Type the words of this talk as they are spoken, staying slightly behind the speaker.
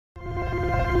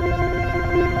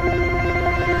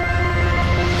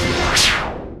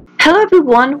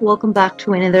everyone, welcome back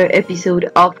to another episode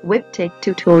of Webtech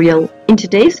Tutorial. In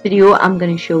today's video, I'm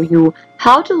going to show you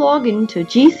how to log into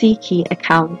GCKey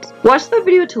account. Watch the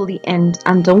video till the end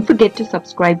and don't forget to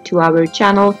subscribe to our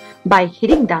channel by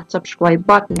hitting that subscribe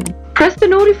button. Press the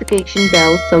notification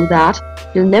bell so that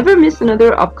you'll never miss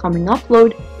another upcoming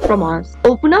upload from us.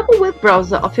 Open up a web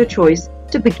browser of your choice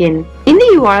to begin. In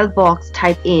the URL box,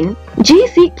 type in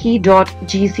gckey.gc.ca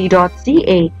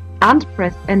and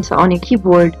press enter on your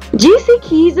keyboard.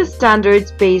 GCKey is a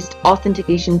standards-based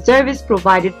authentication service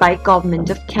provided by Government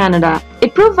of Canada.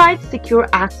 It provides secure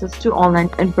access to online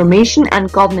information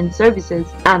and government services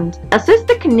and assists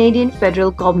the Canadian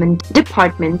federal government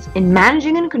departments in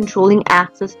managing and controlling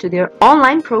access to their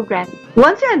online programs.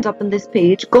 Once you end up on this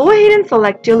page, go ahead and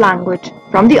select your language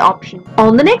from the option.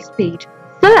 On the next page,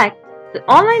 select the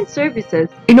online services.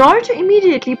 In order to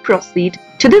immediately proceed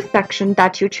to the section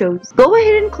that you chose, go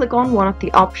ahead and click on one of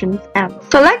the options and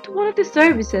select one of the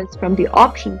services from the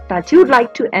options that you'd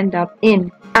like to end up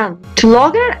in. And to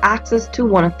log in and access to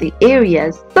one of the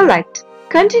areas, select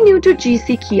Continue to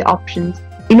GCKey options.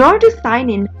 In order to sign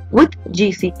in with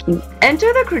GCKey, enter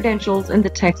the credentials in the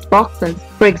text boxes.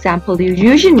 For example, your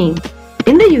username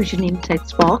in the username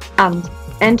text box and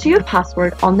enter your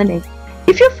password on the next.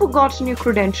 If you've forgotten your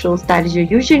credentials, that is your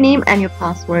username and your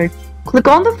password, click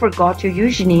on the Forgot Your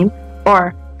Username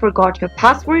or Forgot Your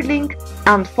Password link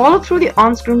and follow through the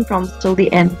on-screen prompts till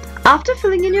the end. After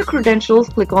filling in your credentials,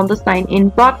 click on the Sign In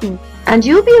button and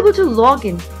you'll be able to log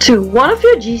in to one of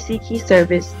your GCKey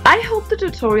service. I hope the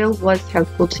tutorial was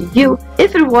helpful to you.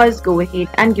 If it was, go ahead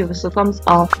and give us a thumbs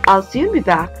up. I'll soon be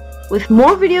back with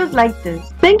more videos like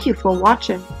this. Thank you for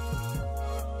watching.